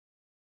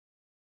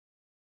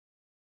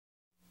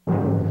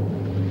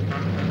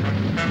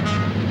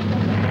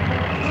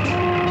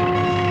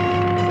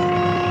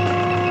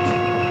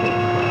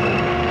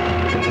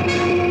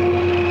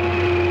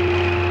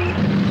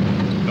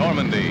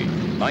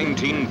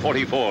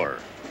S1.E3,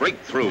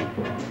 breakthrough.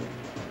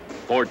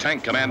 For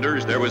tank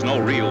commanders, there was no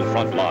real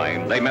front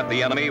line. They met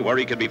the enemy where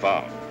he could be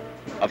found.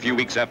 A few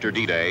weeks after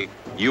D-Day,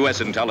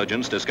 U.S.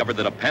 intelligence discovered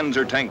that a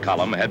Panzer tank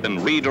column had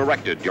been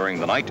redirected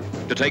during the night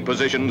to take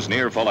positions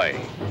near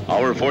Falaise.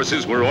 Our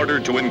forces were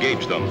ordered to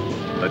engage them.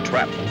 The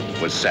trap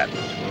was set.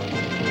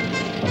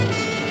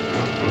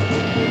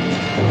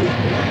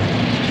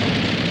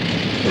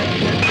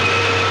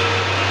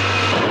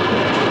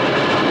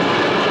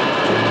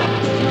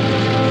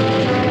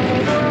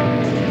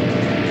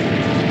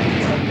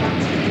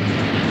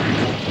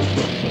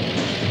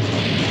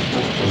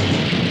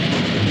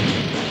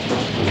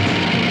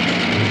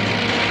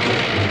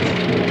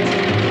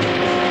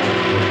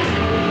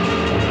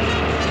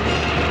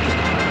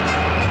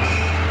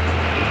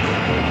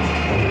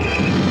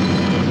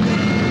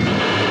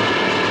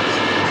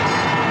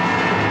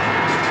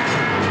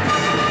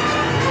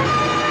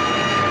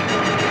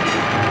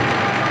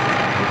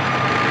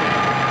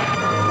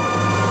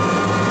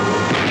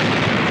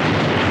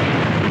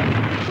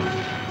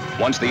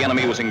 Once the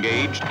enemy was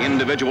engaged,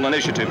 individual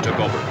initiative took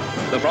over.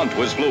 The front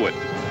was fluid.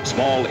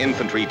 Small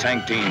infantry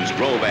tank teams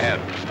drove ahead,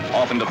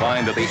 often to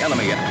find that the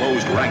enemy had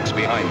closed ranks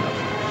behind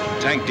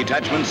them. Tank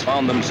detachments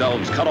found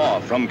themselves cut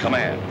off from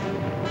command.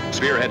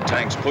 Spearhead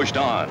tanks pushed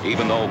on,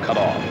 even though cut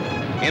off.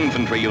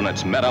 Infantry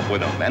units met up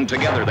with them, and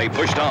together they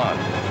pushed on,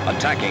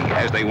 attacking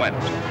as they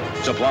went.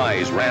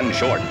 Supplies ran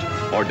short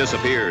or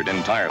disappeared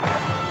entirely.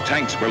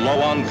 Tanks were low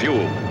on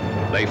fuel.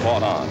 They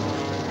fought on.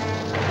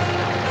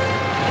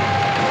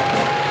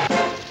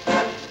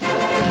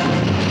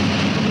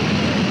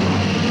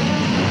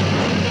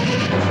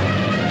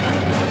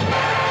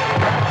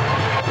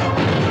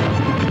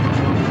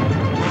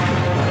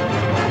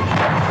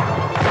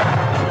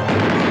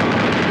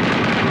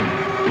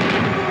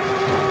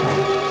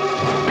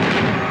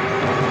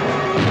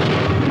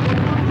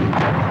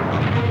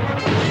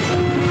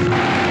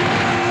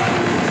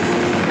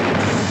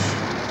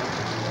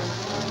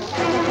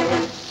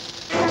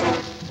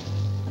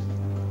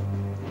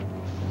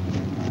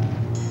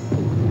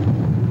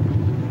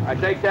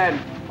 Take 10.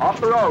 Off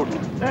the road.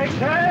 Take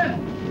 10.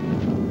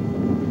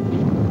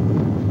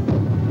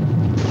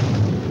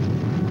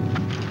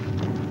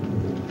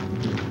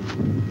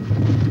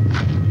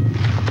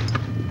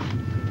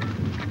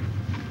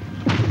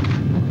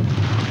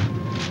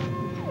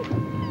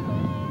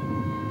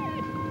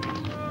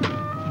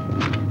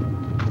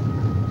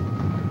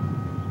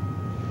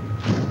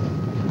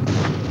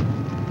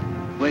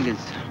 Wiggins,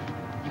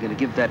 you gonna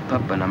give that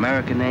pup an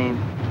American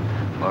name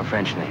or a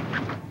French name?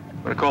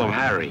 I'm gonna call him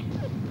Harry.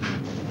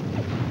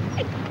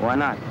 Why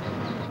not?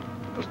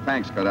 Those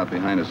tanks got out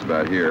behind us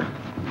about here.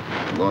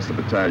 We lost the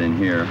battalion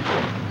here.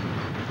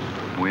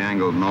 We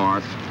angled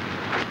north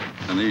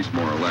and east,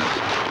 more or less.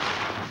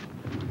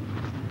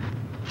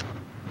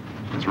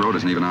 This road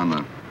isn't even on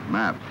the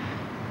map.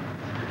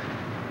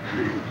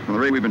 From the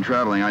rate we've been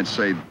traveling, I'd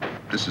say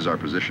this is our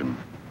position.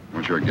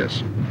 What's your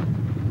guess?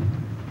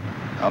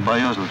 How about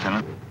yours,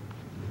 Lieutenant?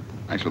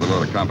 Thanks for the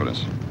vote of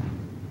confidence.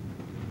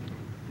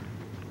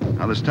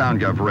 Now, this town,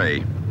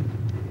 Gavray,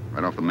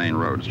 right off the main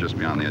road. It's just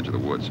beyond the edge of the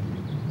woods.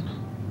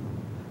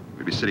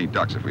 We'd be sitting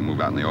ducks if we move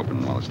out in the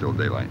open while it's still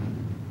daylight.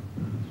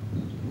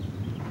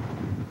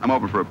 I'm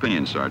open for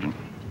opinions, Sergeant.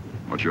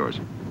 What's yours?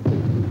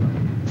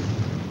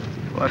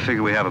 Well, I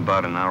figure we have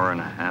about an hour and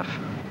a half.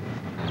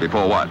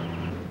 Before what?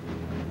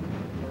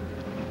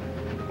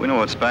 We know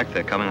what's back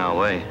there coming our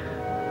way.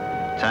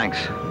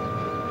 Tanks.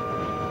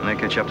 When they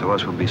catch up to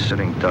us, we'll be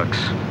sitting ducks.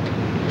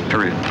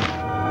 Period.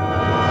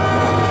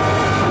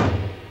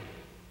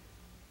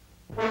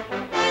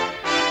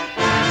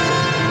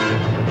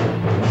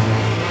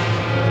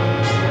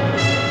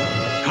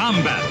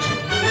 Combat.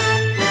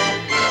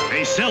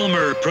 A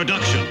Selmer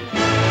production.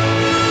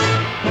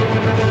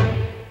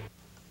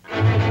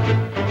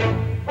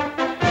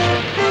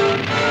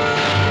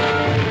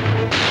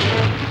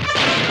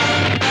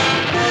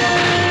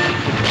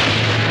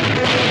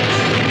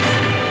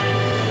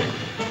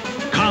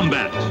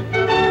 Combat.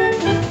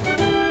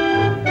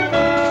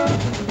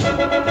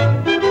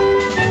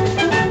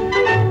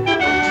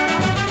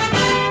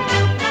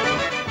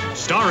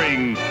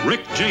 Starring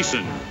Rick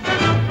Jason.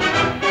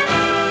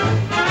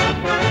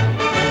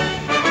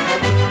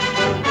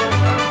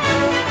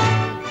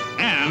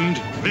 And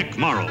Vic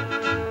Morrow.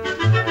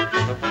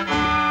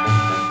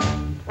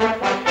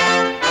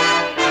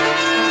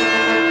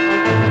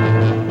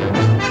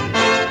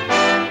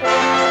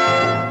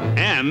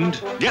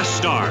 And guest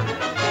star,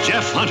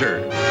 Jeff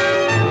Hunter.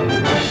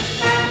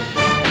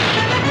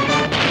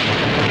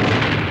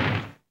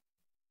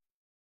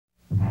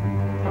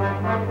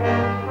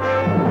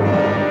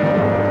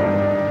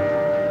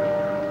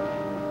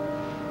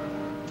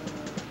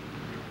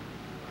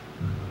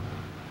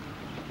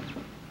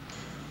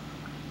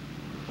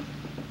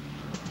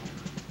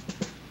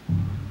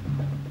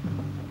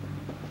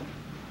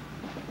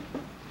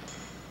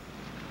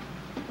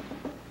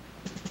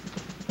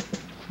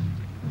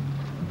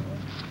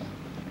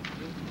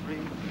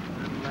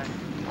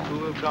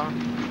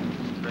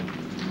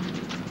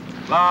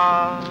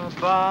 Ba,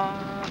 ba,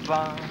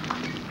 ba.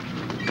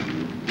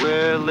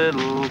 We're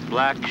little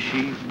black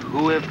sheep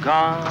who have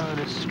gone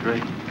astray.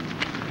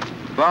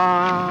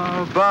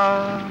 Ba,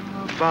 ba,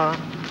 ba.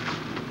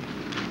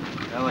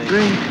 Ellie.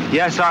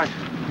 Yes, Sergeant.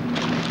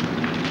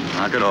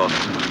 Knock it off.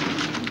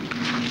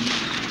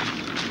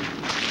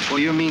 Well,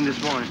 you're mean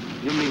this morning.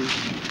 You're mean.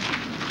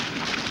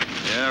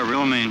 Yeah,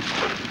 real mean.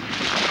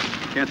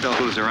 Can't tell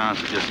who's around,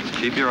 so just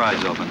keep your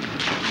eyes open.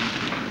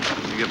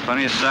 We get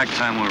plenty of sack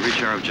time when we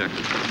reach our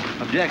objective.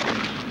 Objective?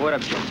 What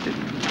objective?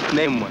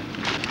 Name one.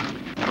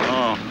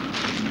 Oh,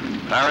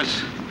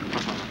 Paris?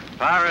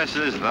 Paris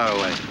is that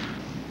way.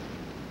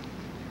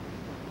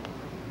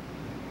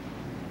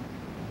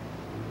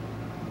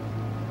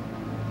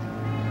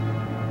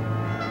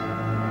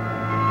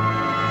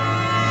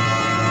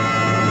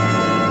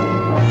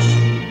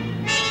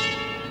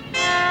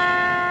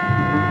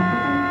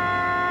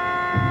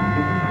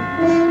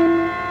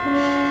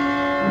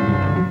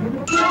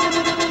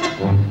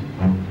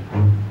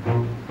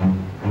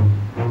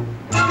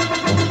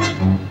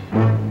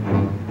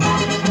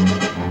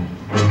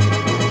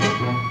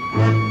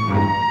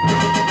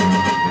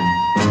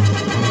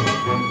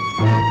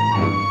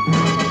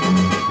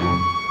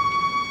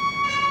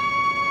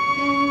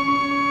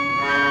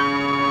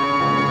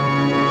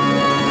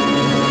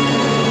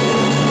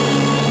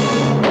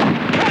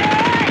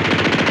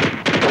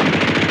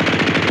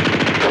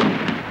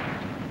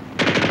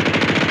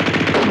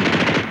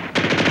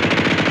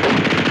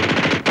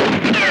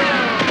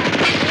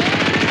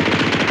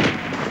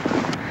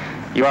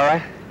 You all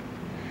right?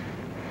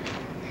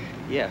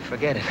 Yeah,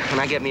 forget it. When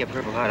I get me a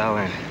Purple Heart, I'll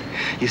land.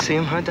 You see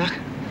him, huh, Doc?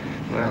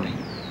 Where are they?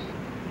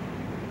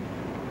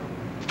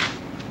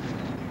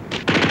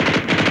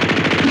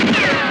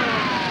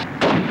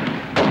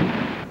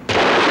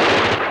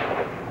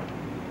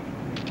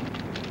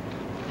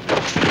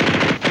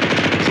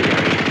 Easy,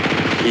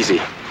 Gary.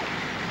 Easy.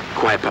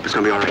 Quiet, pup. It's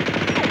gonna be all right.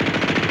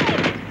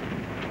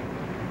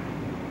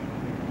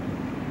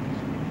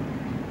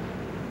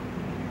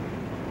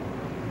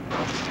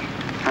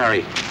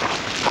 Harry.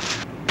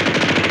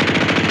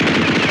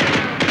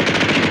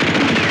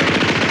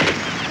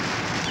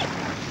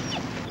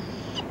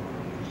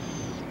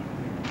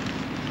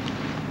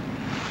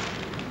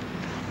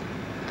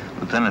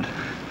 Lieutenant,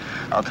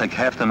 I'll take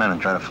half the men and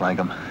try to flank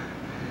them.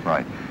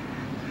 Right.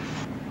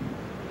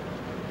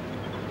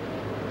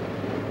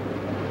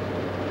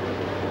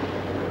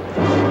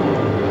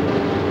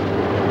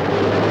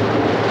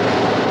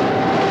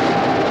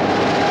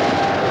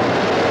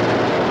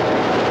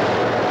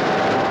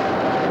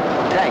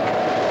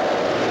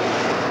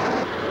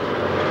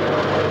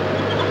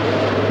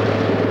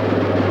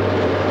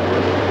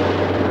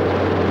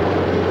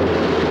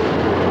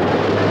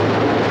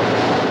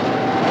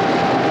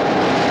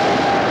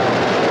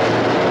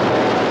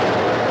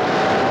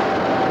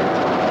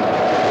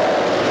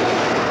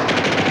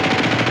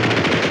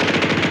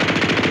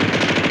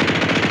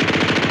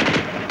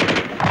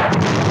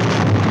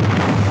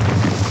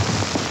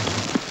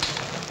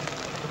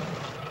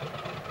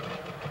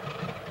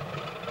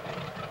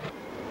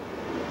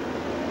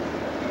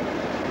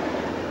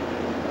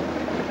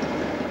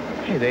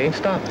 Hey, they ain't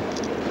stopping.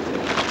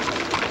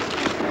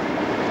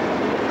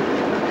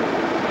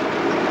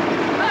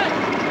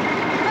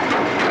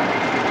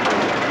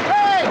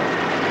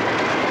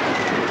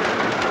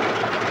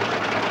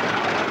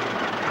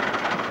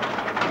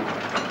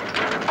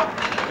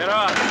 Get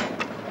off.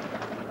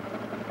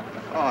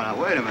 Oh, now,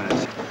 wait a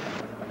minute.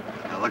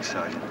 Now, look,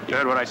 Sergeant. You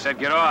heard what I said.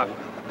 Get off.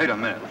 Wait a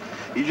minute.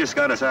 You just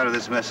got us out of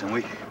this mess,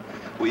 and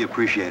we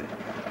appreciate it.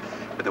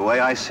 But the way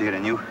I see it,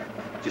 and you,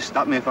 just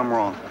stop me if I'm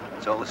wrong.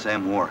 It's all the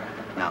same war.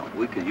 Now,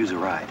 we could use a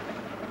ride.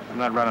 I'm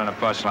not running a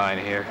bus line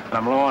here.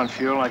 I'm low on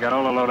fuel. I got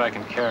all the load I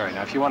can carry.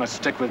 Now, if you want to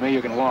stick with me,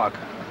 you can walk.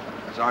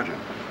 Sergeant,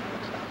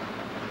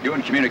 you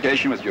in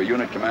communication with your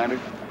unit commander?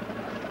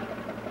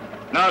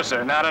 No,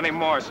 sir. Not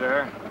anymore,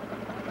 sir.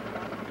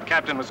 The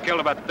captain was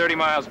killed about 30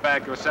 miles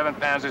back. There were 7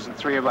 Panzers and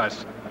 3 of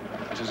us.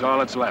 This is all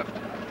that's left.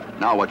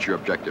 Now what's your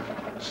objective?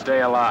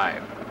 Stay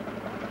alive.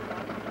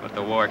 Let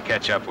the war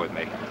catch up with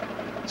me.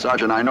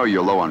 Sergeant, I know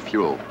you're low on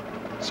fuel.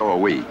 So are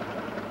we.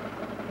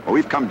 Well,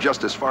 we've come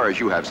just as far as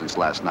you have since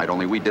last night,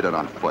 only we did it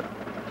on foot.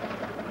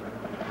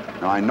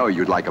 Now, I know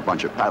you'd like a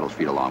bunch of paddle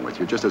feet along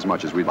with you, just as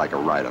much as we'd like a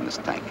ride on this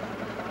tank.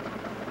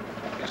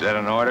 Is that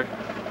an order?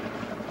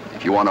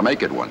 If you want to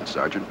make it one,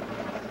 Sergeant.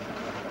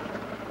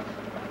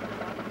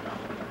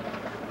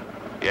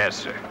 Yes,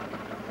 sir.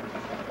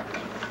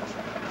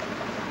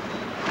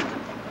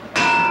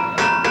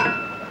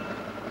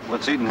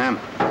 What's eating him?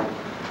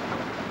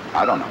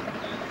 I don't know.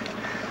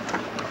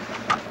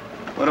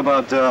 What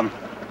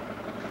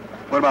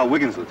about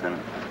Wiggins,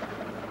 Lieutenant?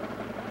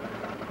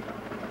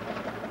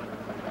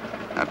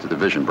 After the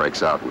division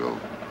breaks out, we'll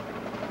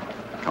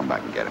come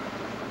back and get him.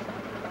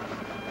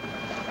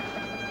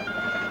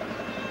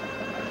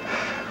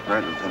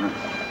 Right, Lieutenant.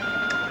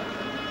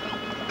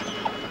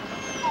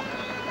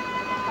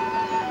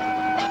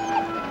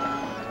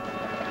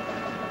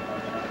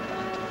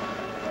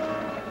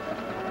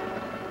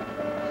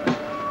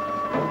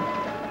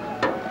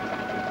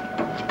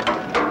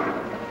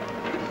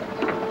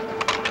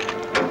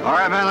 All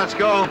right, man, let's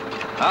go.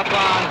 Up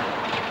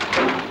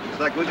on. Looks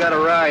like we got a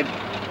ride.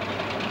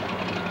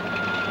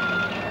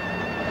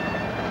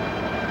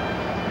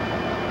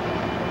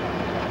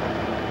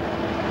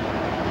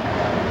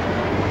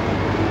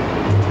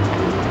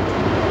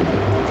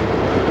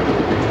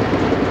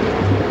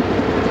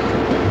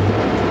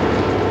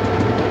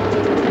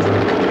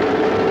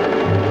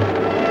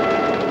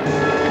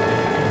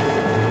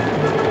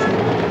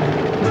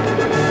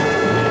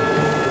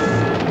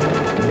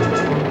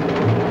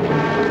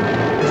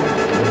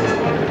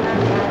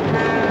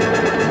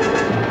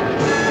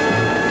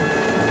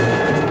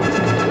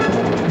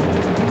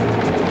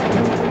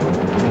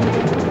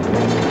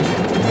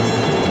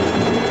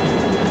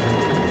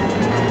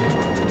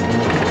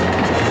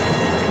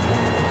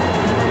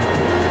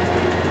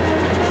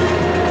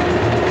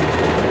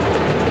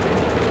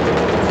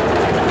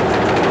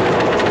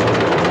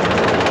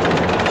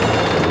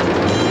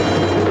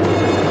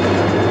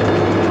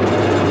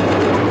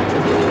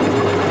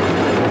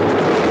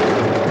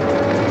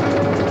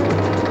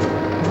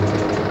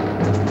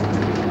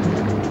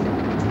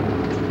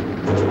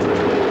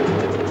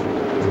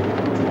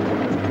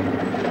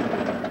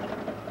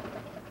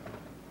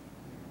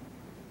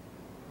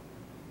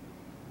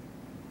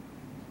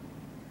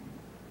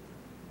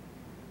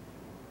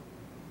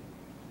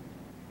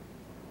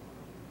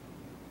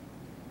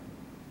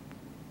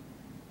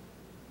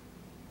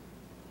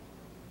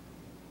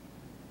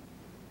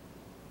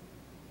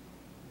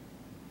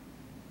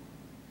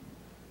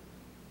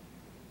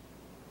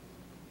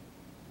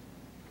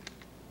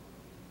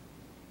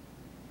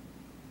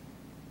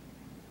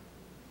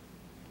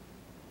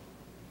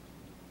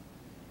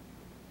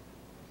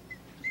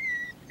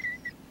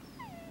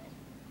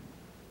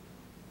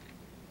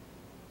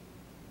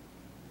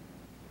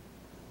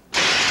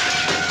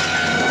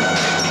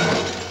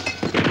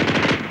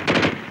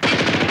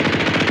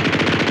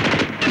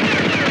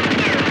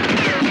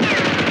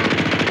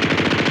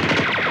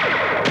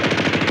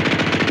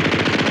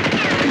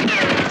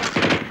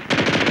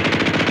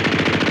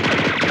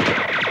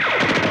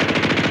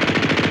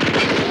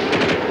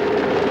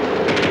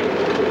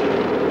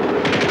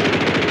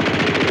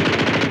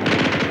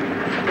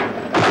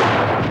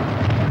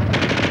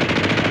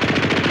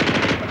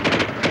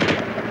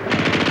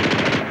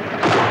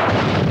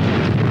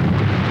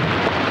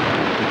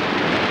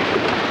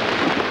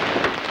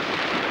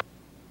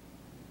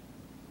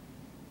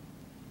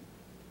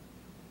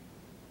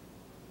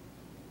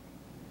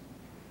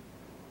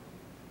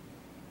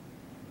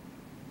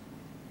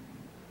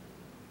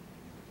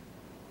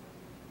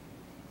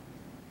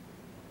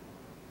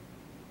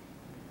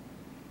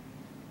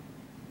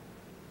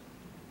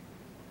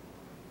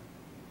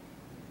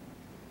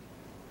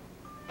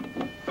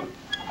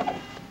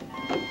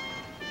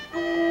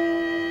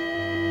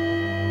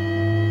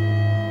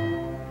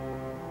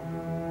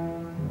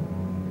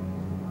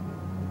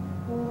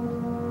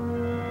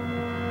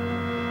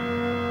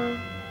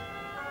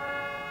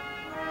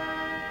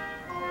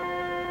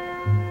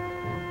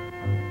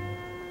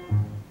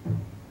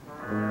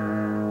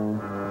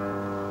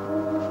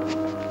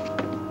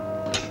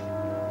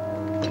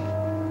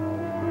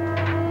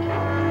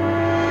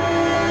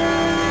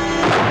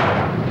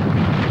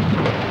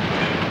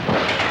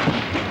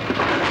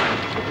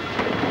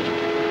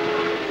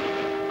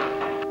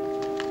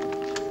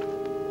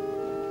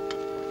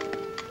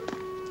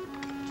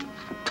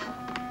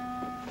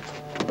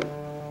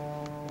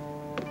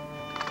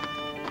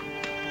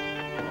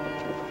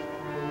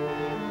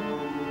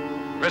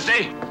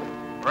 Christie?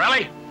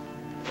 Morelli?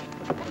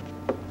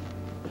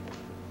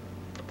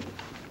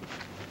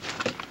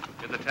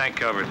 Get the tank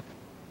covered.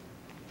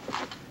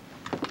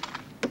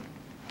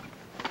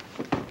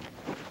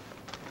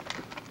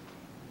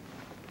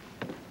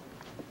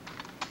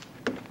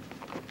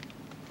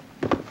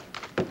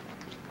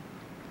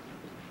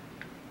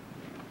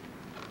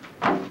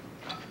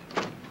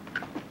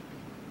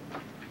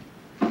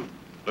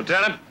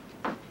 Lieutenant?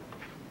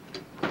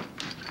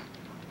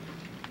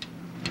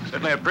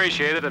 Certainly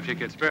appreciate it if you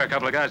could spare a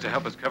couple of guys to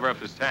help us cover up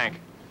this tank.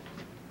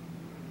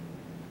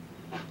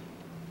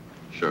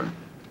 Sure.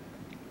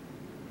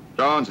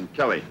 Jones and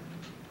Kelly.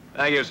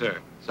 Thank you, sir.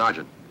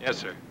 Sergeant, Yes,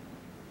 sir.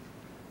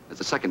 it's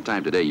the second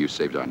time today you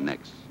saved our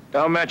necks.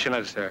 Don't mention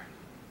it, sir.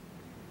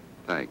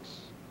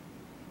 Thanks.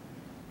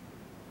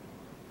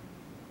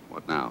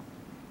 What now?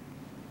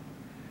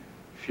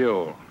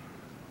 Fuel.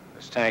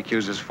 This tank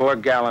uses 4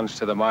 gallons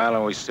to the mile,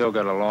 and we still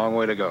got a long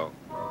way to go.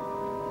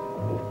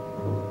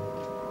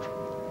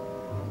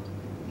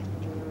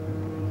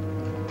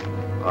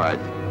 All right.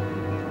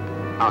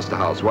 House to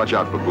house. Watch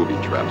out for booby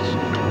traps.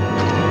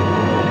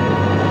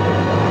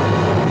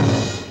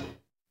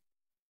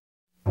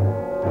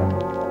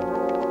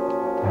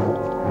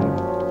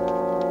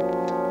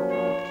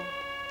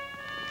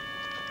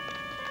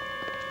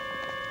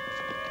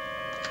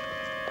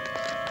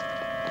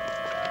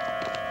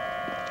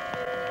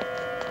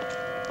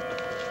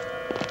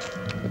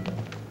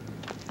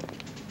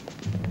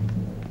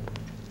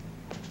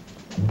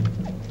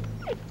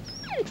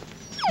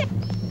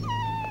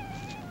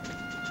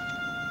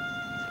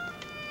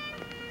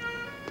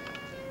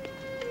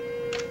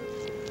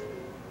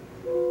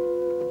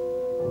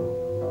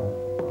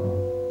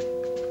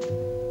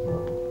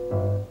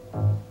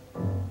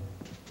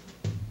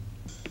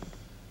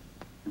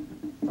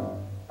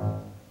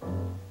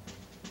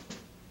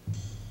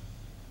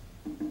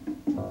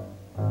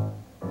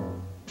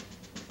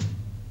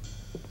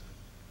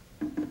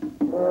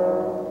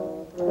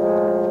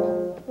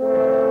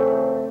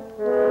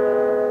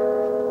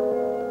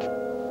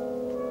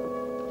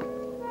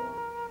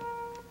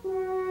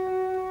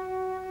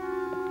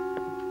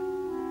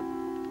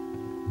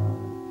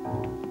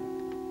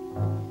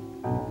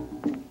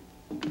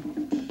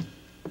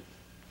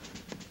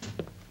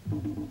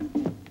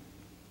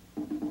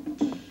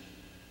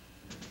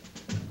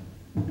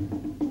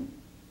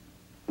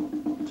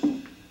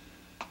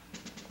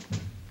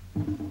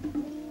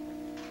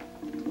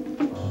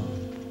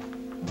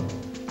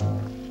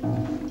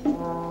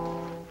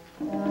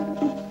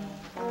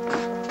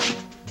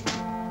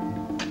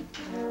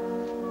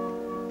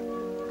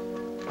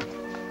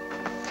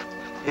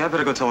 Yeah, I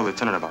better go tell the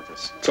lieutenant about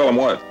this. Tell him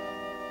what?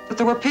 That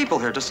there were people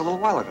here just a little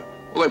while ago.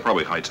 Well, they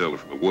probably hightailed it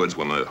from the woods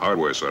when the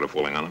hardware started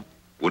falling on them.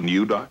 Wouldn't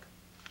you, Doc?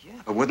 Yeah,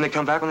 but wouldn't they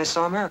come back when they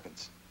saw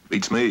Americans?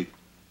 Beats me.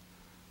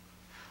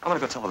 I'm gonna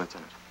go tell the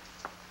lieutenant.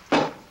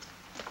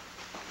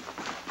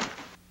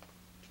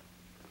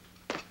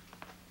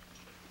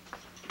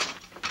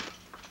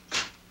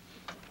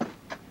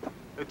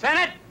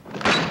 Lieutenant!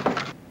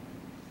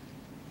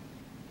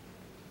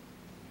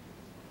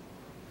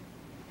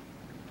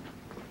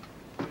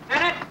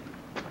 Lieutenant!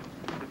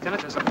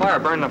 Lieutenant, there's a fire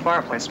burning the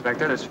fireplace back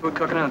there. There's food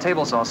cooking and the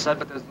table's all set,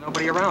 but there's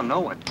nobody around, no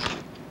one.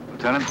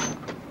 Lieutenant,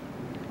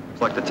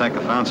 looks like the tanker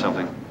found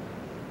something.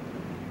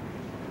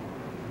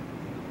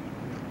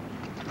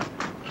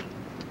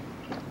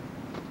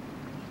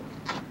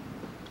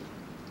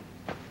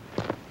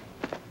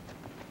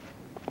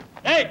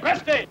 Hey,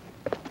 Christie!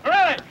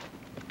 Morelli!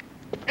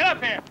 Get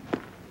up here!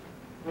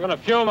 I'm gonna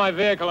fuel my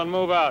vehicle and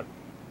move out.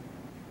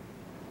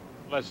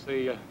 Unless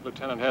the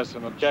lieutenant has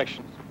some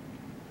objections.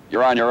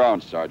 You're on your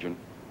own, Sergeant.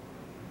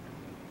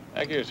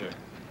 Thank you, sir.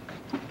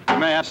 We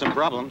may have some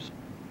problems.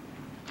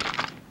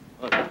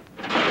 Look.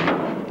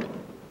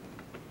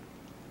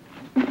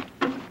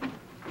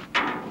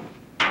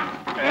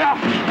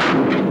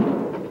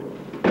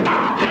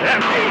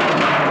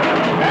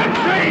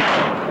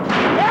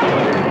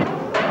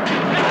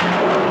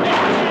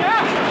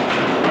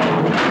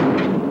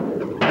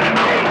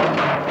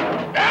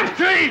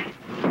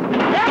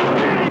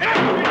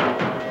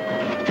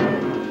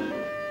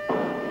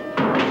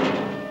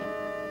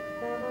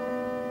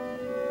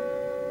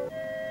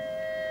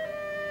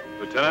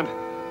 Lieutenant?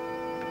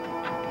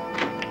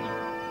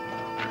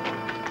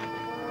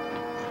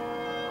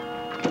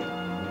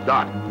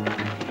 Doc.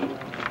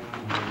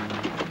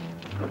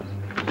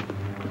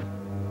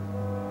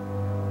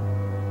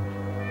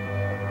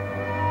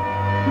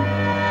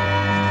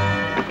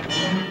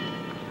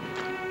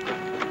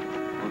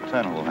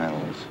 Lieutenant will handle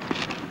this.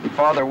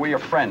 Father, we are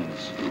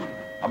friends.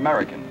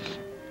 Americans.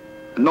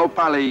 No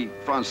parle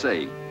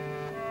français.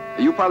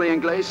 You parle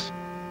anglais?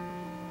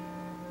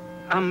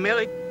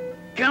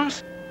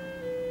 Americans?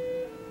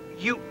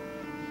 You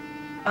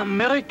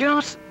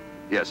Americans?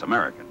 Yes,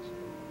 Americans.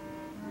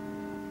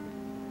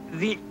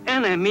 The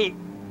enemy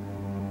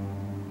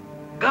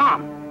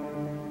gone.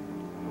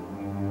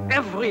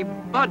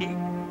 Everybody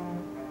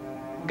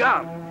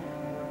gone.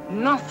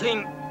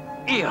 Nothing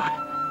here.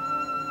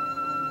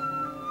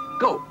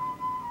 Go.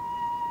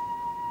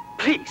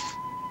 Please.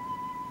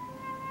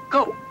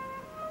 Go.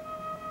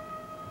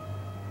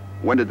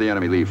 When did the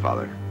enemy leave,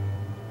 Father?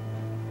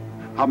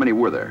 How many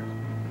were there?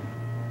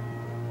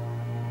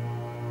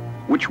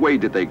 Which way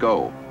did they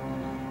go?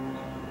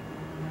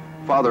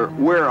 Father,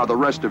 where are the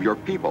rest of your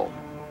people?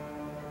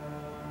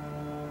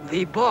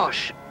 The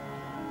Bosch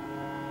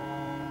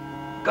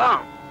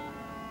gone.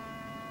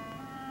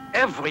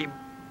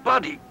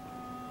 Everybody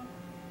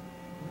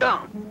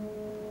gone.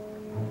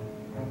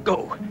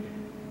 Go.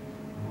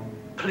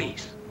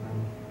 Please.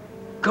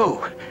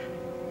 Go.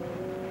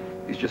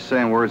 He's just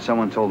saying words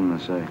someone told him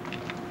to say.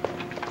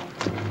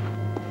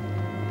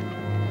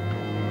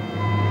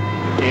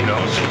 He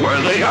knows where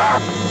they are.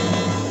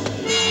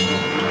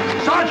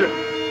 Sergeant!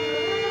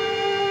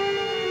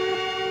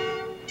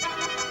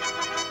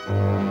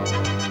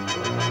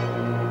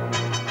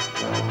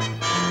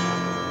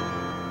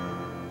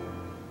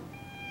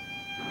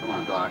 Come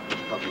on, Doc.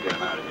 Help me get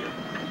him out of here.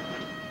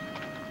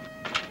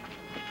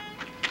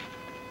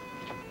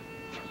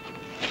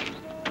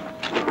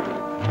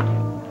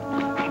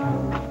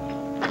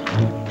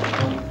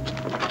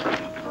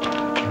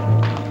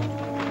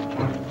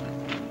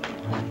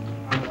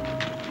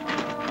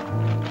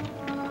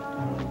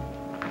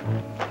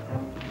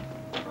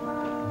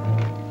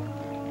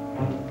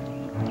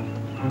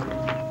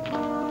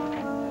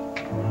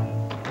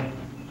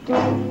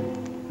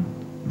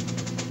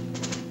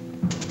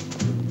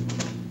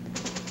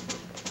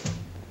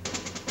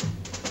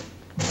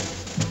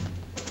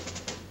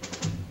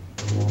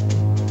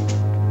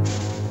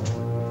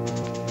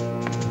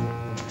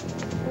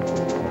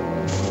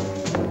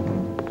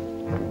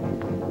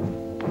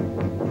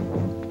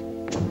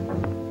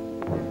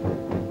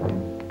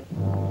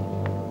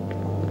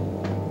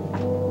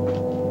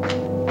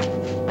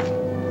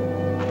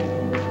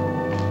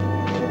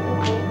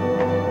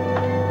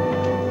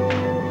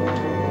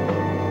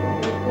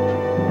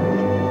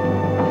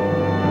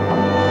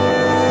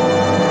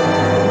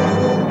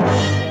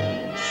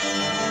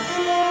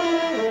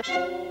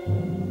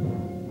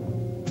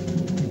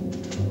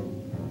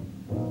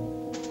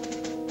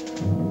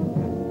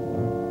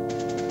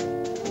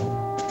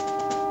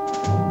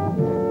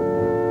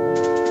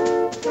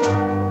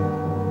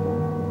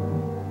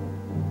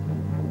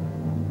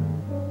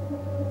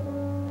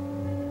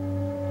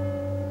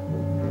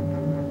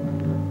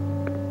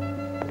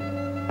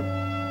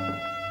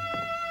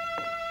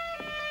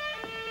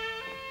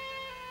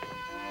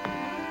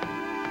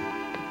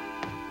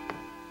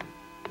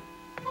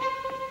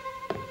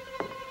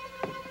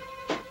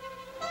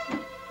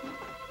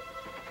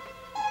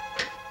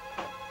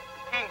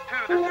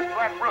 This is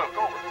Black Brook,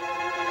 over.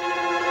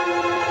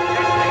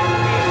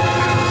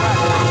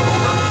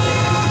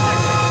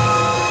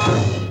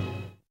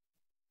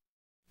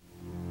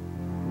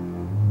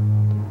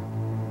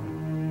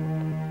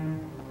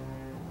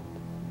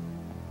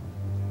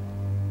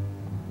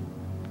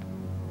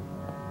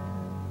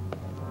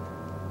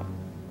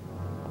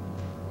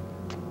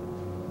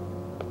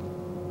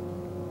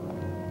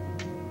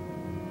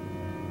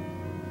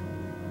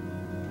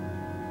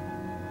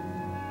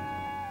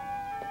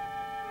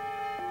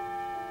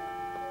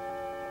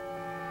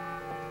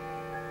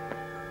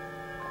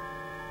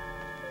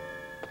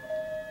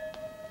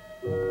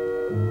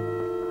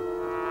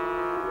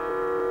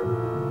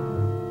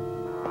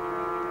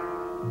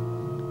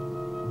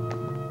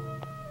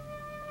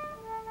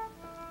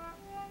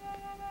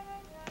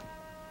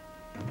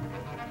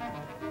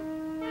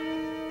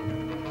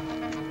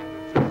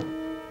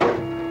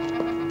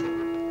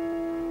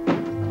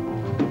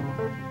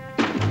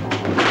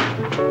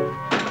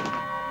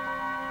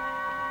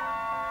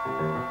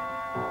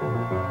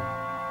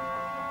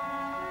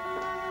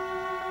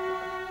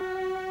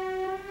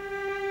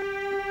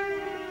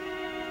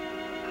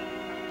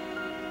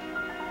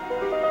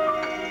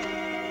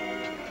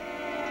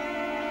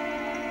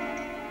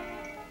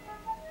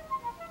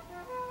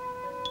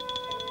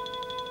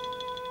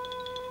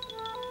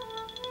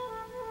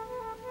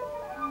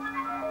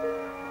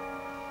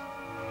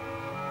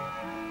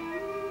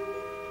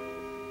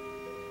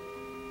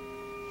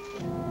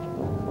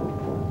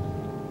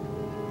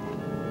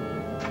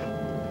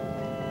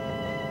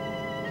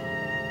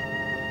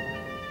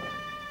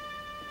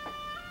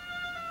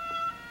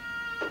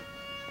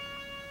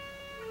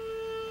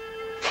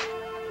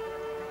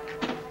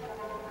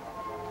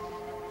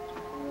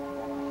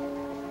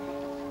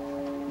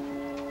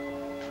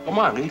 Come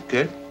on, eat,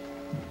 kid.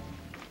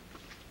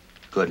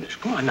 Goodness,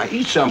 come on now,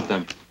 eat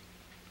something.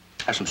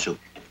 Have some soup.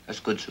 That's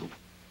good soup.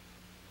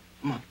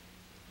 Come on.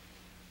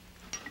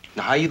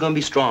 Now, how you gonna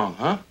be strong,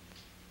 huh?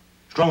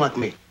 Strong like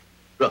me.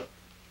 Look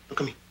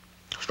at me.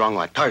 Strong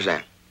like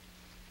Tarzan.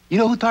 You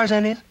know who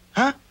Tarzan is,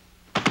 huh?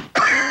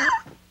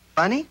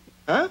 Funny,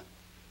 huh?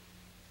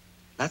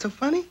 Not so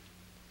funny?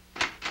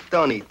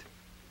 Don't eat.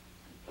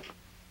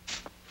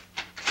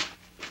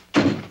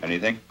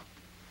 Anything?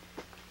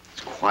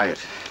 It's quiet.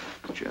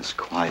 Just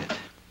quiet.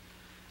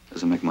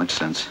 Doesn't make much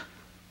sense.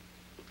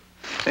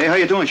 Hey, how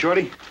you doing,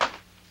 Shorty?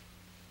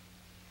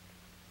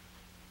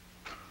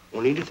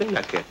 Won't eat a thing,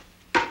 that kid.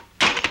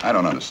 I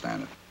don't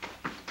understand it.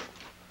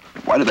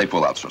 Why did they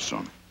pull out so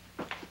soon?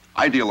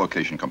 Ideal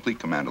location, complete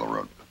command of the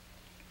road.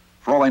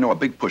 For all I know, a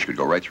big push could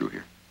go right through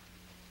here.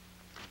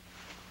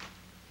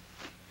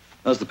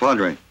 How's the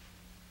Padre?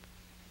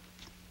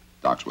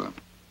 Doc's with him.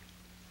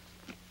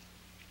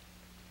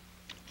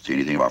 See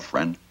anything of our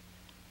friend?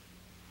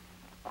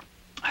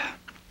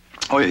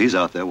 Oh, yeah, he's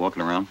out there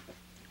walking around,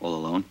 all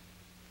alone.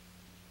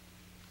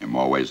 In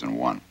more ways than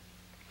one.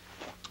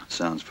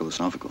 Sounds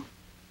philosophical.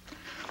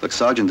 Look,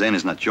 Sergeant Dane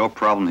is not your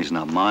problem, he's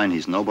not mine,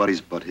 he's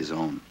nobody's but his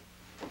own.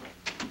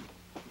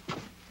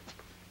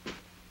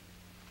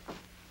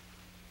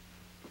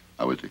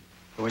 How is he?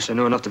 I wish I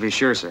knew enough to be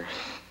sure, sir.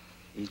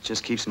 He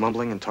just keeps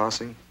mumbling and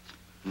tossing.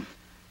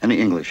 Any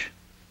English?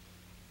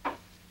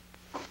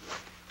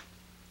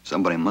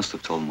 Somebody must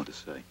have told him what to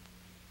say.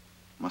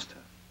 Must have.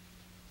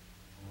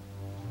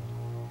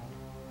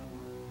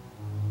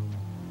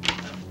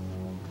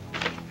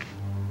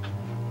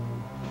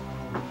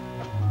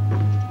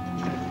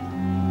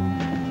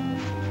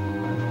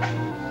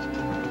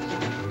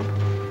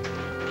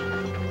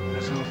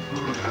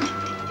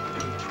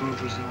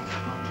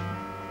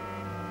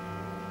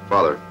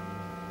 Father,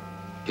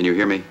 can you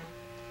hear me?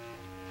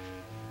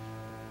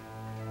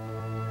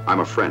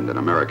 I'm a friend, an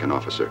American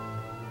officer.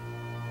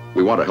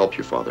 We want to help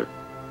you, Father,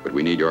 but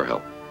we need your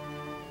help.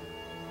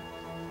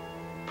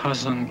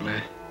 Pas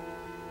anglais.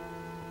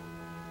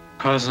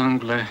 Pas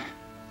anglais.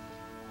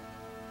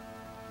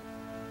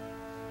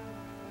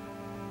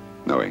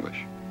 No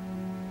English.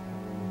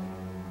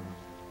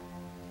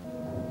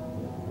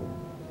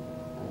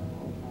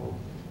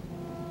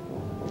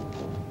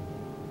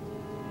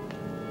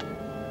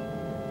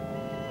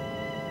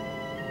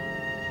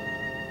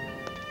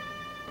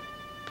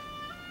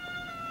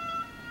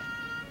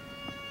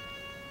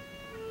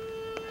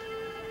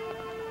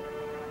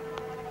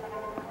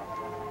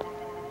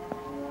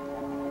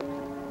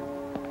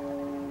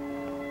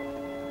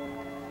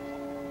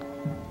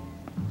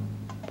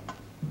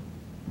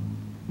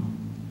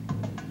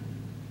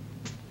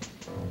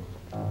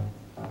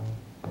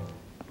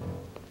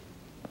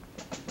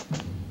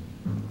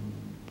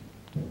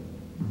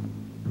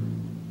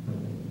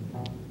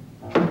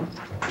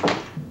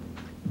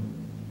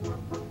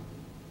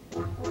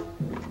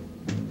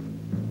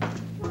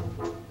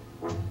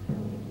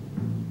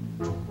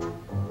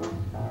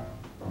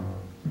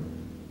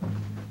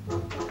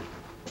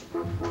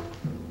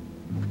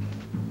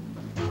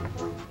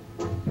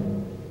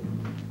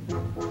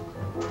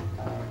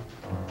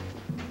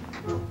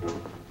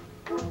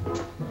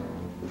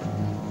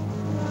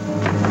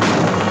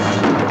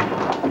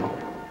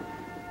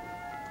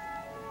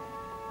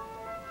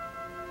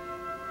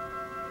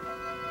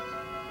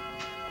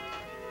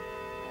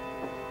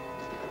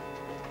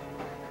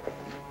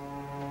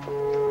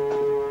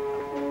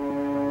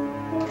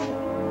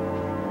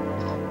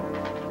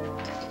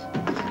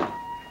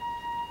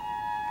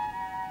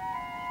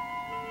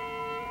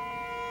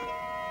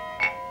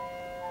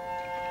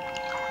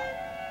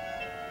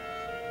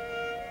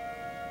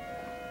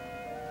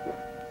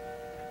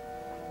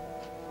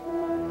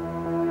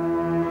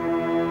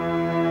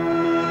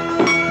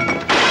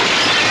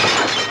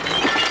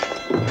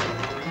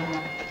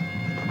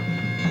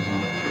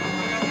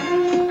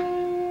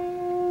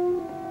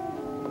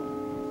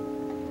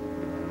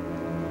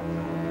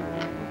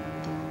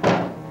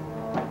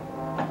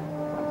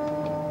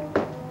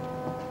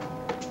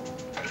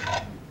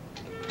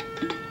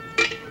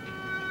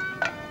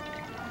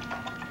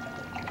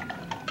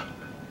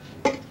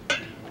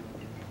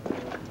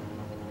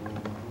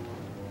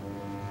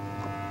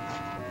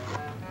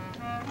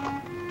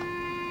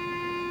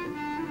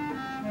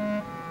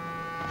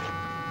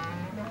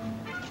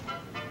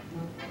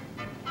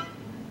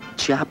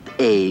 Chopped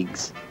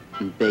eggs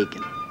and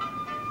bacon.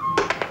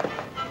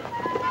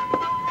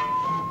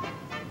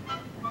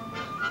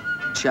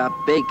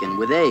 Chopped bacon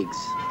with eggs.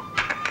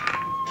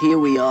 Here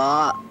we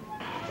are.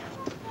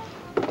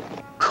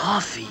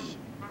 Coffee.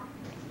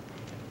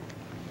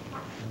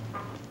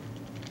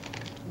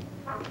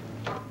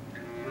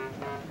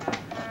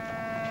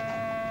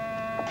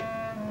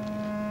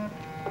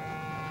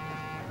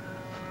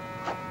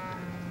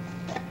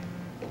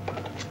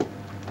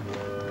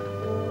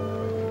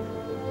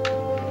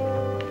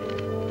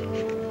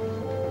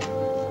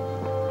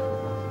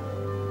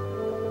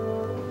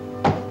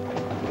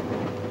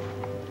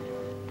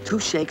 Two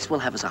shakes will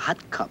have us a hot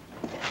cup.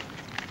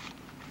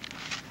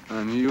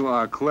 And you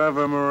are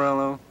clever,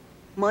 Morello.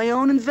 My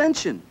own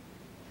invention.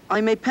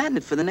 I may patent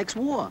it for the next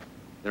war.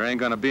 There ain't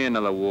gonna be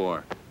another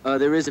war.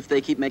 There is if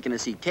they keep making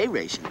us eat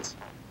K-rations.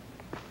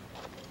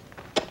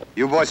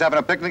 You boys having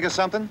a picnic or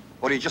something?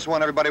 Or do you just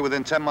want everybody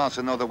within 10 miles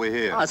to know that we're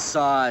here?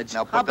 Sarge.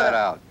 Now put that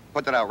out.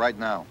 Put that out right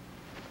now.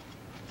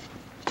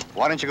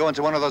 Why don't you go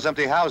into one of those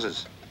empty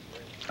houses?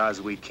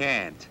 'Cause we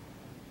can't.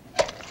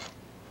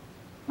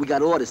 We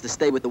got orders to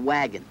stay with the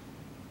wagon.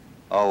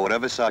 Oh,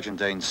 whatever Sergeant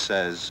Dane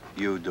says,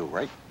 you do,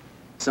 right?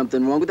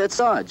 Something wrong with that,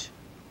 Sarge?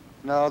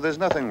 No, there's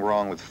nothing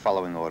wrong with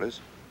following orders.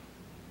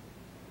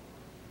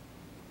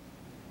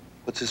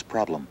 What's his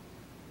problem?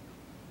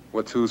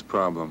 What's whose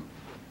problem?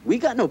 We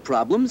got no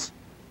problems.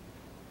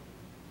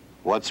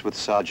 What's with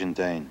Sergeant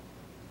Dane?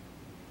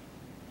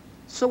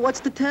 So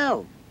what's to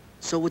tell?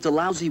 So it's a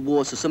lousy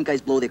war, so some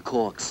guys blow their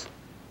corks.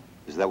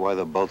 Is that why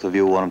the both of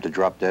you want him to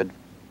drop dead?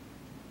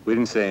 We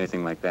didn't say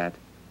anything like that.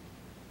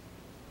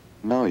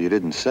 No, you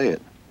didn't say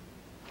it.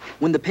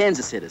 When the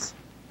Panzers hit us,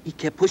 he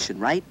kept pushing,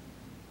 right?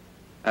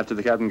 After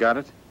the captain got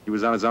it, he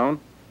was on his own.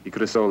 He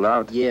could have sold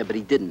out. Yeah, but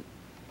he didn't.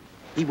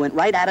 He went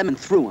right at him and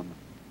threw him.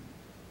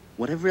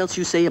 Whatever else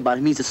you say about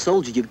him, he's a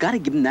soldier. You've got to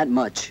give him that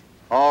much.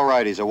 All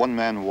right, he's a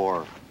one-man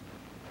war.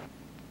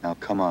 Now,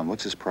 come on,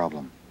 what's his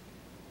problem?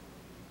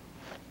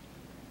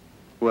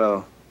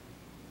 Well,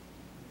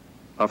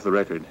 off the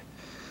record,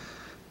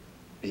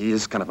 he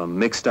is kind of a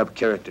mixed-up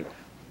character.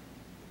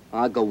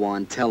 I'll go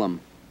on, tell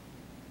him.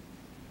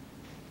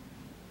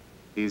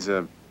 He's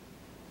a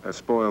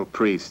spoiled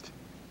priest.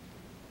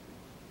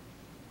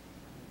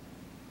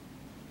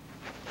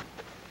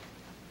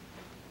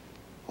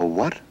 A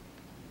what?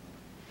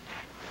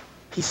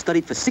 He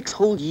studied for 6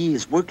 whole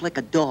years, worked like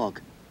a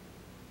dog.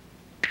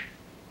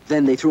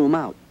 Then they threw him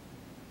out.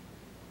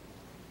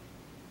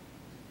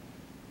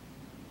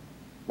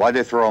 Why'd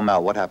they throw him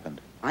out? What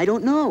happened? I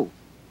don't know.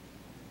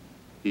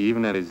 He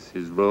even had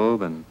his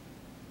robe and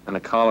a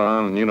collar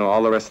on and, you know,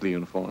 all the rest of the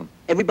uniform.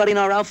 Everybody in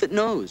our outfit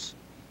knows.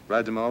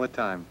 Rides him all the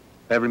time,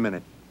 every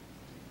minute.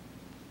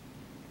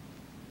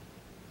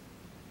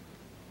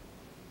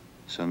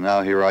 So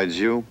now he rides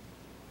you?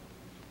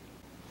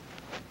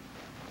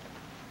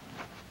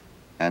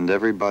 And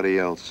everybody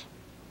else.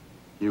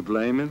 You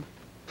blame him?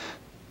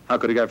 How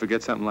could a guy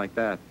forget something like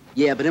that?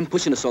 Yeah, but him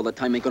pushing us all the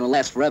time ain't gonna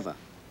last forever.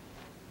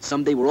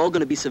 Someday we're all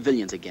gonna be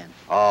civilians again.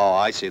 Oh,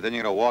 I see. Then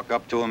you're gonna walk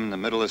up to him in the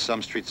middle of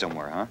some street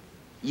somewhere, huh?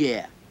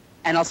 Yeah.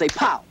 And I'll say,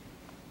 pow!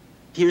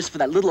 Here's for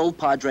that little old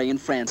padre in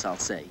France, I'll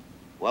say.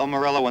 Well,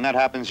 Morello, when that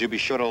happens, you be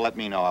sure to let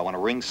me know. I want a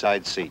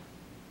ringside seat.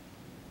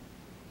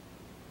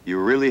 You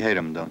really hate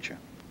him, don't you?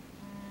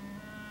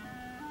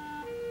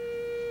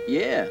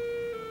 Yeah.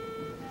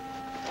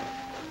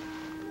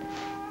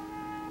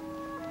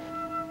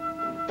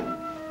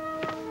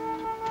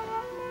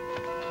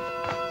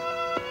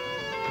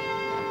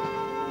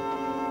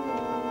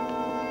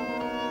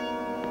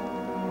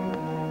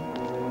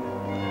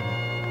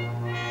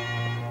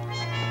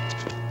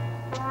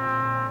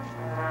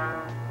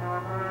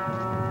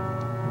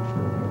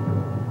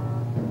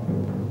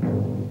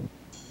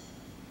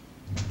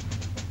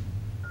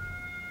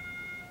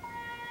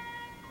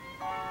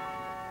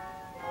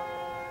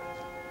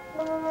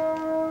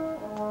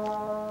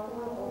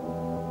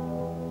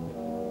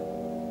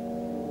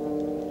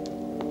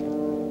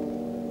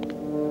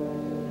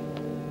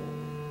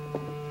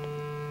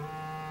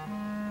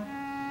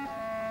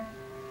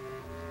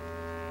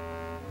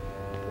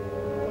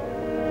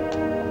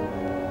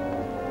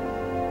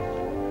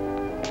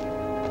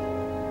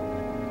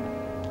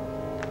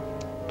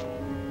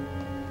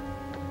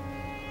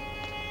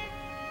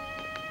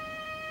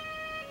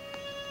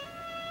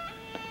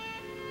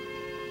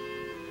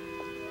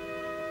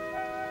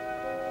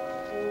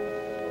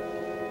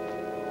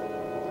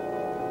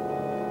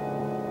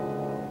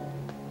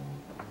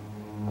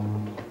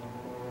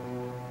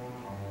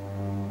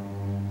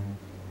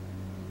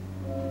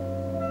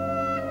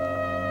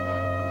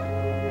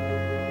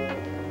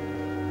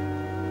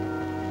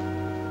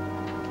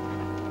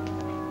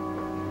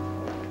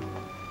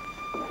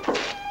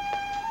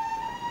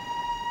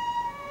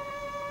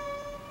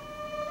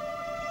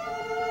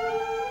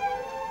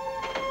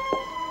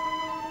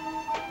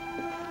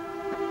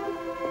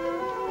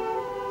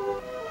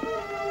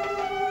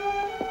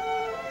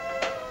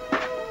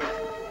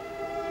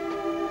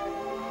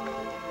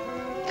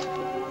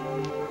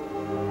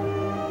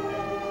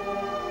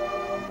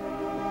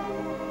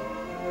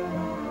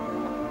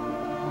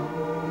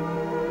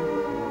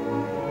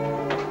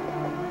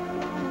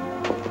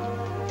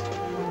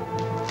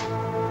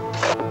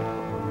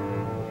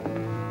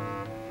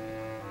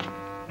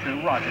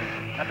 Roger.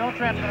 Now don't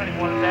transfer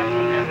anyone. It's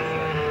absolutely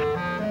necessary.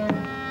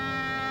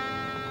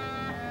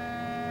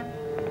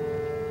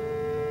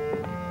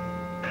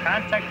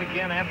 Contact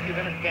again after you've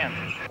entered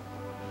Kansas.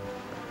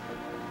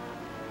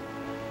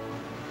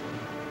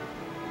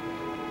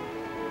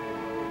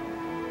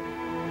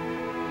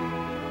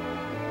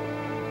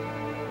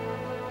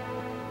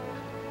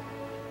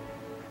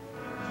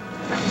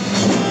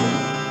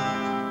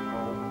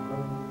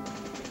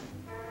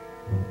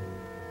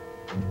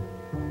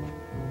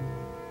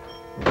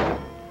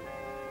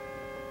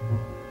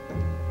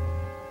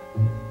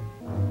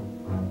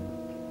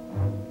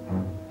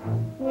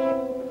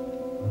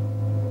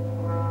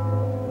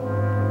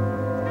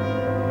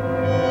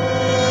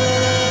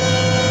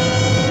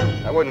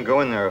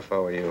 go in there if I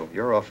were you.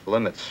 You're off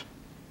limits.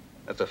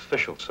 That's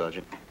official,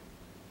 Sergeant.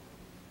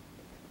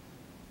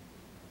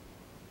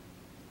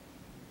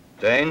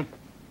 Dane?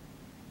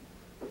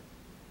 I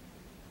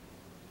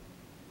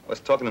was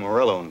talking to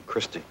Morello and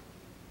Christie.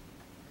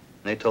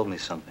 And they told me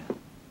something.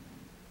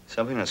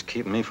 Something that's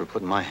keeping me from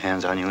putting my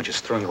hands on you and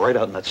just throwing you right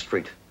out in that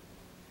street.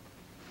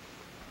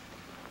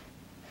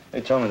 They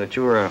told me that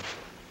you were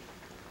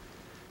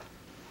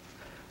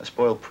a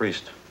spoiled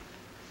priest.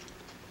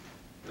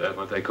 Is that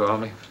what they call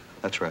me?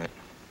 That's right.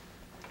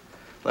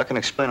 Well, I can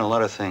explain a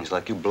lot of things,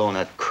 like you blowing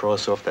that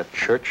cross off that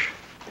church,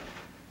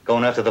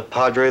 going after the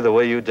padre the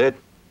way you did.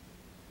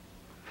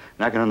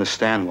 And I can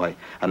understand why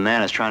a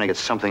man is trying to get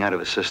something out of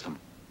his system.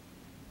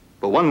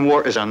 But one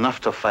war is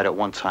enough to fight at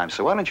one time,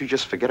 so why don't you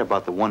just forget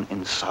about the one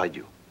inside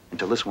you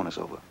until this one is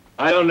over?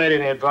 I don't need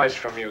any advice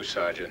from you,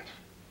 Sergeant.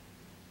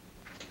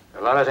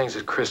 A lot of things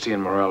that Christie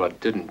and Morello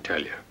didn't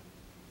tell you.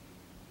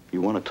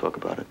 You want to talk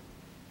about it?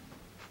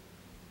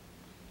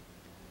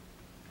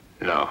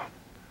 No,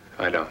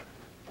 I don't.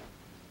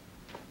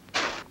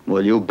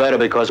 Well, you better,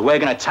 because we're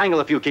gonna tangle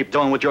if you keep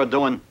doing what you're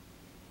doing.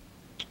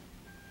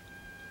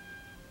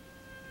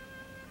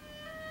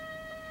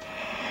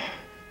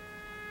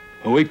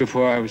 A week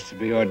before I was to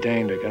be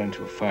ordained, I got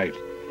into a fight.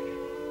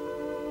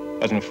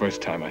 Wasn't the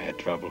first time I had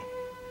trouble.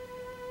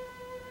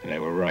 And they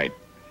were right.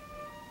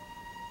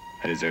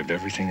 I deserved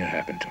everything that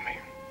happened to me.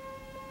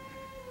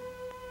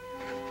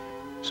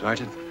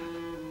 Sergeant,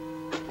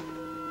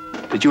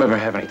 did you ever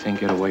have anything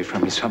get away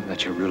from you? Something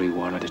that you really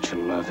wanted, that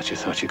you loved, that you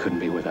thought you couldn't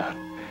be without?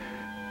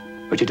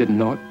 But you didn't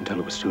know it until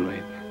it was too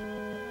late.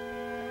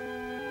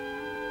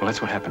 Well, that's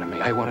what happened to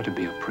me. I wanted to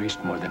be a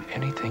priest more than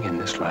anything in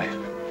this life.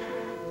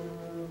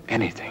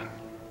 Anything.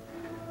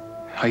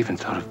 I even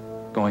thought of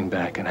going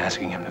back and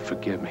asking him to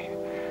forgive me.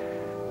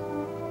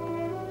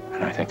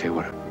 And I think they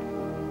would have.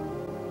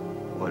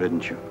 Why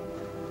didn't you?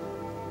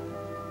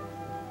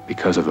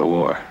 Because of the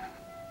war.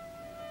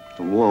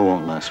 The war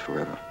won't last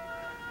forever.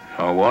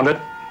 Oh, won't it?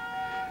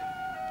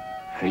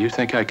 Do you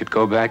think I could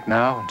go back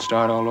now and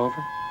start all over?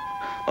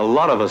 A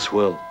lot of us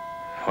will.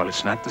 Well,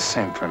 it's not the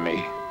same for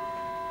me.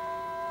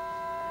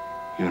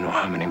 You know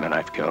how many men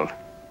I've killed.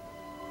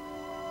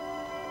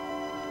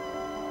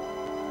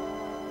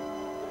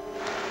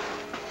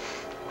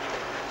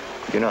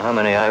 You know how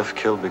many I've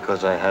killed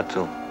because I had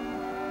to?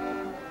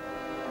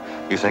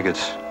 You think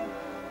it's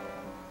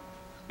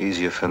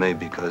easier for me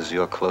because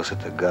you're closer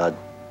to God?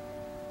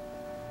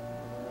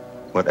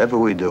 Whatever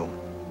we do,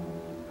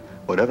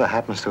 whatever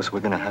happens to us,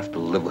 we're gonna have to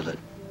live with it.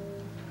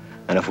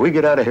 And if we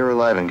get out of here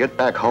alive and get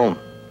back home,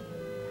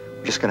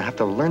 we're just gonna have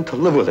to learn to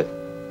live with it.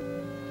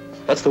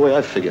 That's the way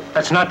I figure.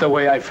 That's not the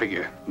way I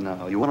figure.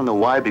 No, you wanna know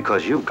why?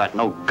 Because you've got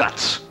no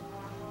guts.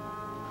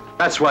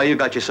 That's why you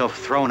got yourself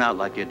thrown out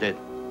like you did.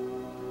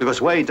 Because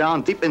way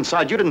down, deep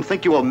inside, you didn't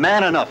think you were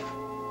man enough.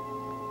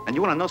 And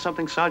you wanna know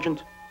something,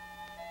 Sergeant?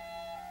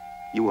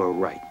 You were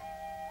right.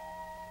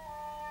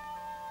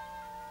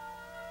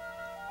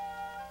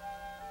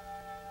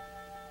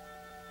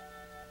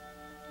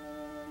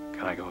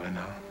 Can I go in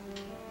now?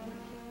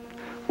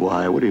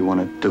 Why? What do you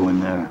want to do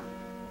in there?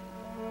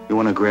 You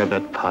want to grab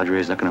that padre?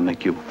 Is that going to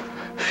make you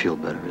feel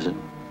better, is it?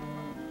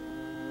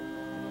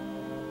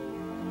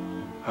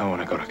 I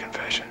want to go to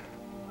confession.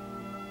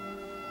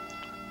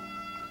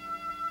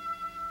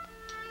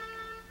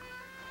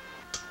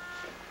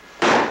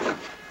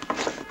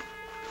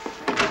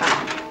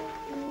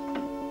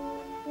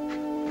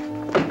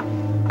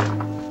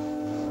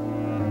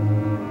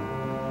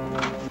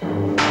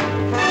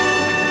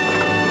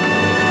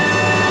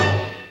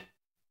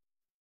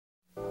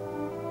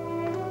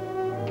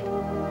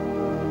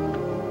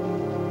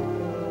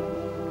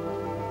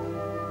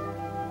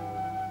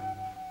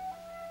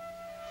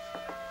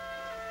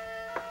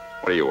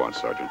 What do you want,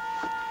 Sergeant?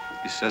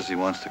 He says he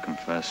wants to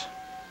confess.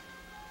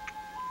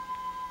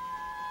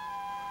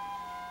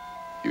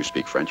 You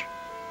speak French?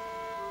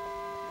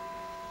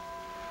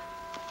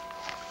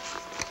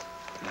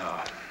 No.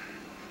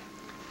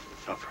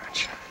 No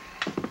French.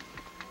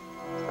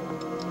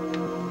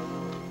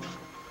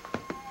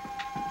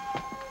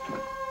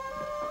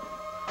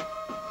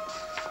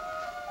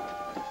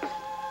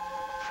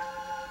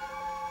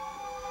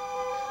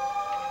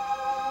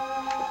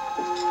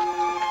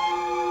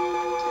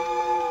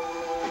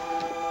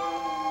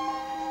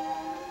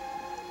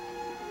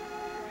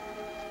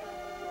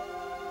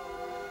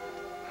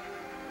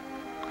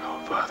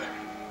 Father,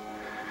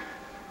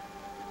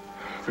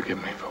 forgive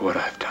me for what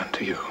I've done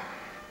to you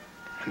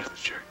and to the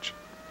church.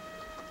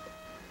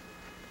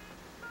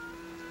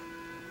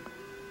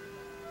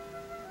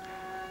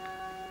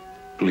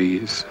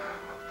 Please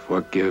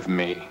forgive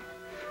me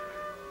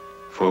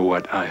for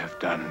what I have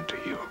done to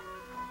you.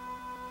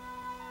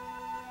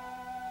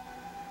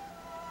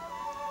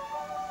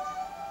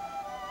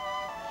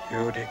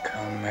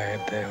 Judica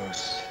me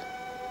Deus.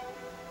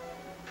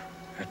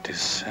 Et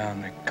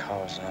discerne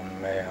causam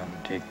meam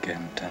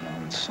digente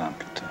non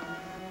sancta.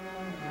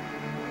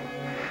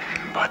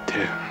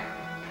 Pater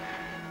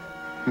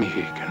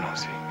mihi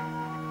canosi.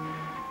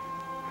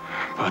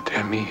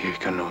 Pater mihi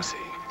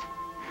canosi.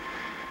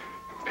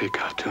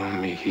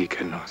 Peccatum mihi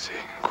canosi,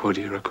 quod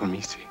ira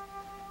commisi.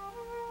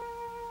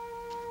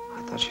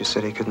 I thought you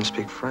said he couldn't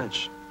speak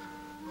French.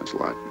 That's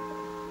Latin.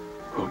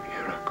 Quod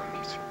ira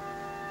commisi.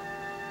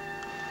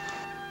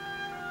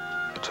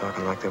 You're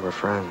talking like they were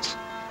friends.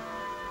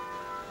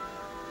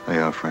 They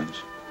are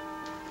friends.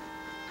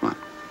 Come on.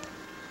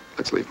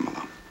 Let's leave him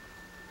alone.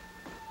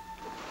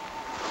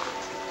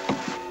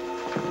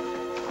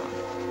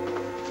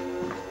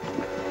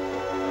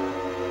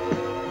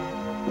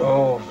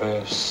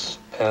 Oves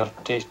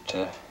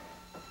perdite.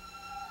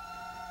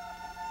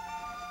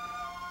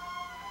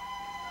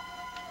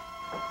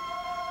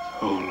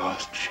 O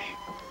lost sheep.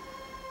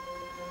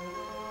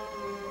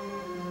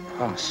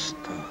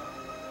 Pasta.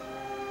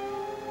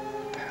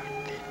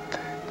 Perdite.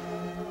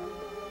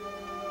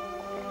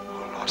 O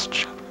lost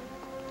sheep.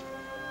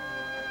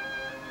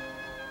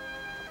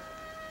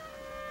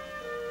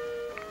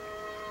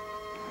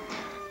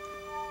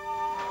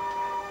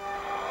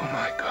 Oh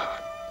my God.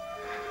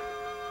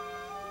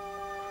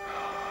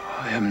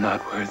 I am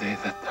not worthy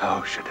that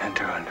thou should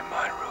enter under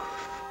my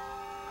roof.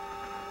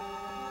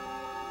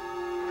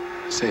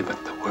 Say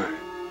but the word,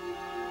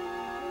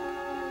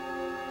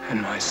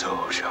 and my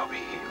soul shall be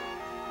healed.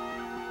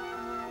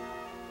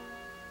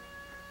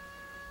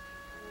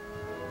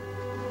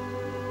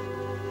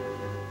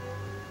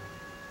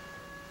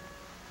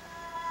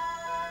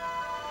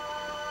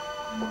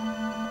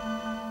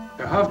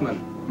 Herr Hoffmann.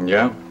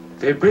 Ja?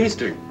 Der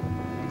Priester.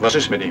 Was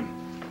ist mit ihm?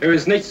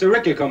 Ist nicht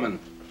zurückgekommen.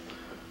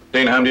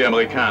 Den haben die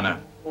Amerikaner.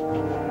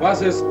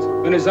 Was ist,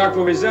 wenn er sagt,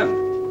 wo wir sind?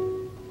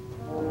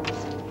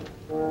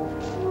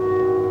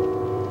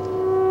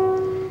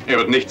 Er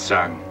wird nichts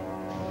sagen.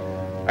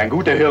 Ein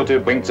guter Hirte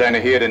bringt seine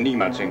Herde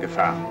niemals in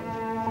Gefahr.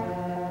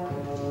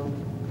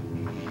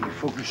 Il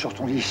faut que nous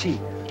sortons d'ici.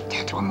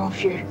 Tais-toi, mon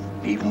vieux.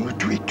 Mais ils vont nous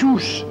tuer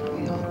tous.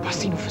 Non, pas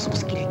si nous faisons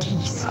ce qu'ils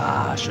disent.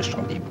 Ah, ce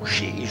sont des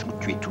bouchers. Ils ont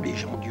tué tous les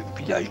gens du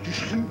village du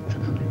Sud.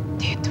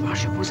 Tais-toi,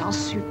 je vous en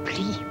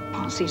supplie.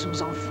 Pensez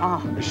aux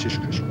enfants. Mais c'est ce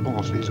que je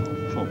pense, les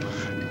enfants.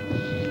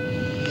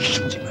 Ils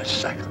sont des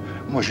massacres.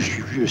 Moi, je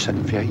suis vieux, ça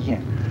ne fait rien.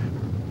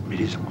 Mais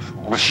les enfants,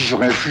 voici,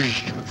 j'aurai un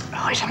fusil.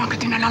 Heureusement que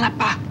tu ne l'en as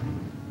pas.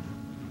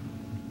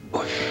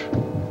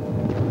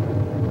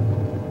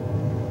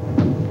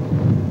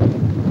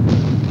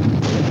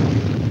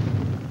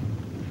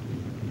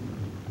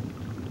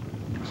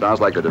 Sounds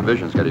like the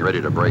division's getting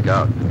ready to break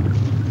out.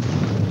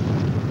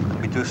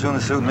 Be too soon to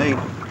suit me.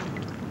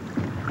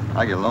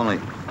 I get lonely.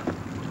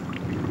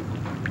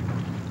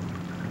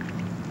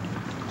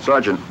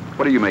 Sergeant,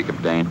 what do you make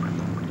of Dane?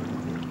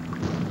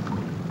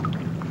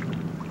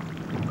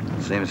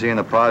 Seems he and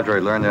the Padre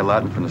learned their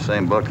Latin from the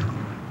same book.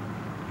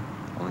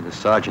 Only the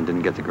sergeant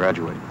didn't get to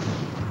graduate.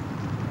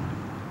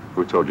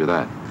 Who told you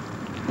that?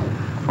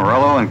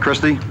 Morello and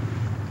Christie.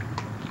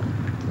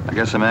 I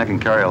guess a man can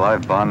carry a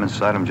live bomb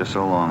inside him just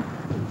so long.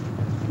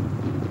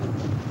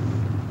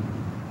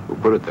 Who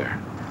put it there?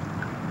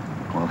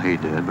 Well, he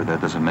did, but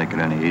that doesn't make it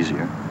any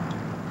easier.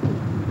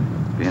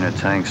 Being a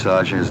tank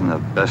sergeant isn't the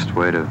best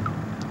way to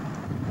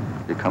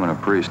becoming a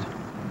priest.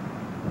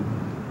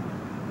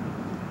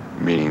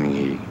 Meaning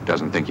he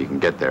doesn't think you can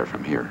get there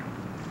from here.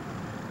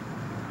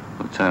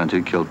 Lieutenant,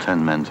 he killed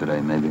 10 men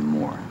today, maybe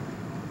more.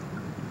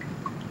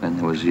 And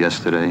there was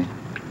yesterday,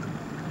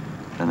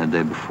 and the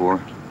day before.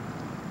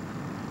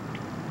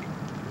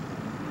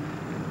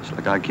 It's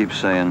like I keep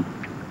saying,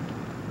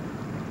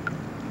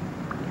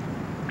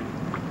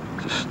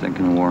 it's a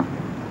stinking war.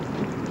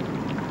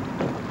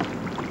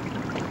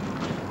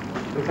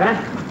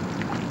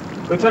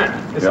 Lieutenant?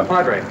 Lieutenant, it's the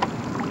Padre.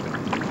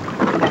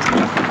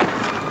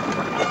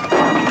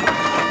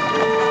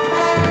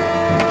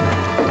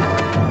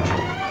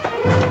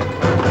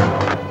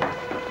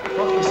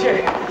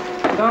 L'officier,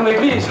 dans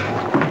l'église.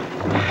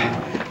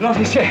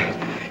 L'officier,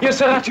 il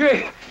sera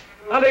tué.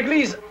 À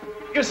l'église,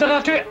 il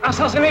sera tué,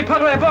 assassiné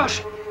par les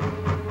Boches.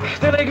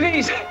 De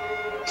l'église.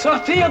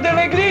 Sortir de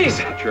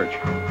l'église. Church.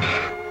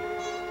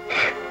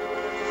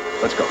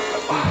 Let's go.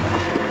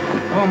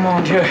 Oh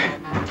mon Dieu.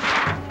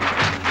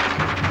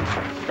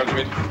 Kommst du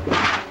mit?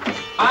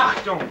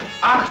 Achtung!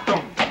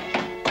 Achtung!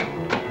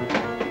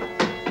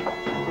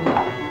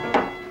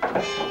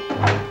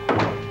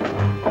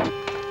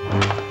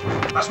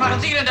 Was machen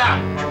Sie denn da?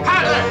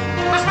 Padre,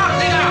 was machen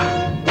Sie da?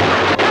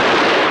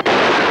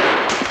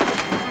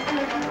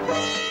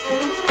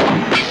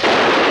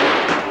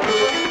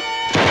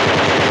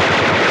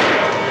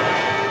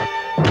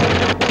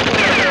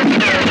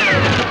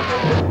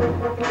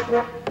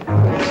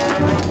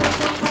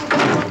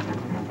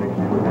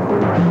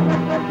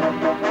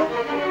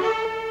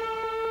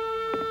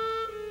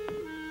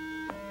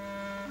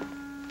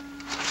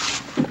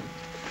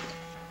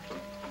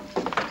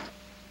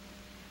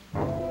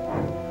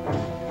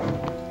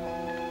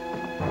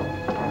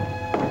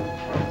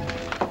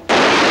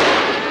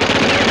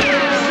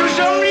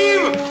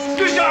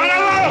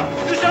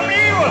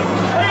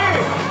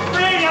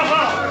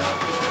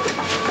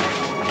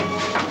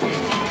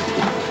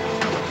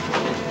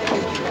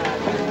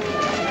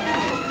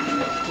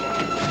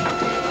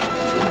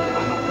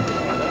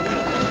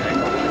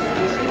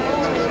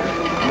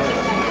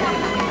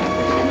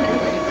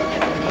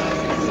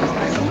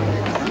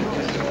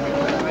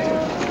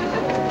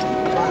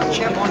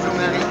 Tiens, bonjour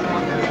Marie.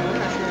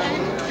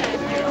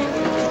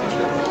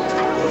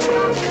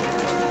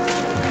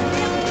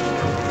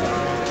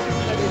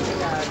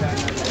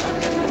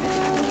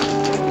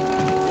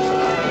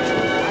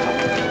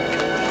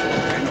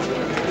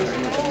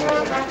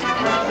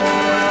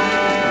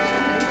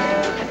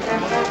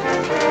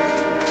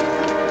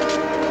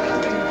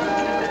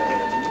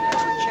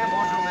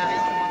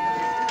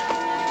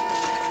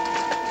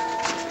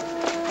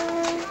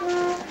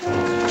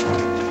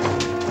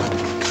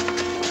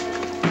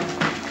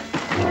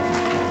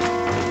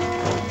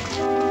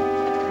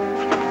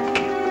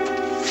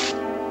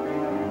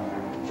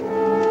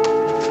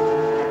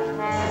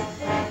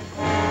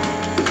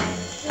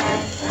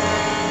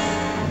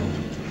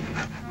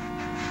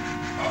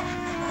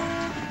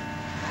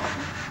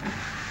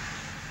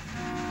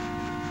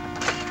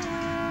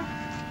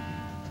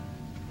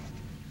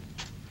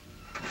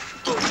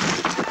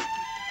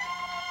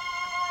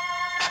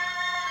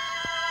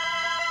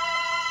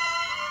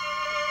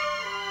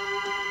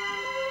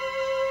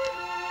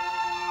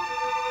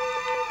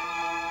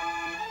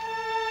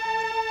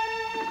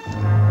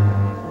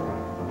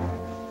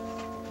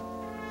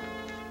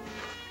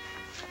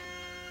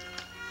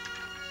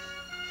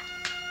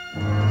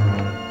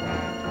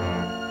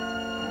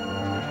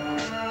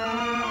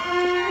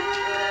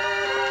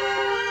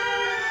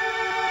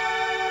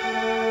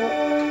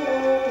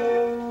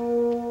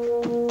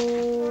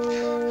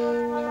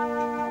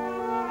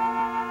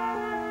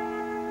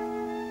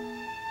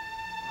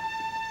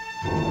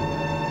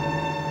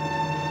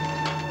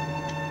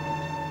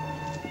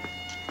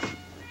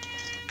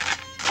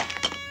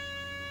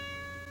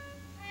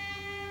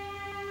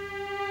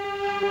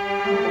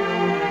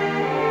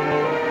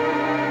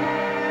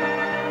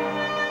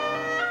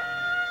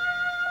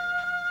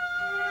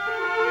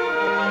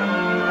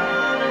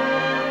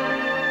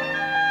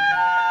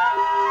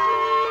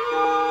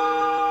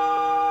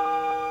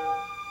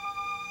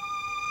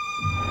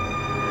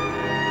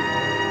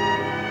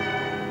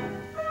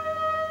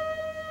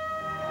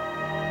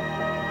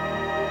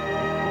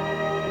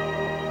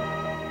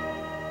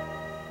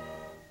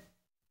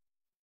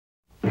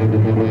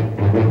 Thank you.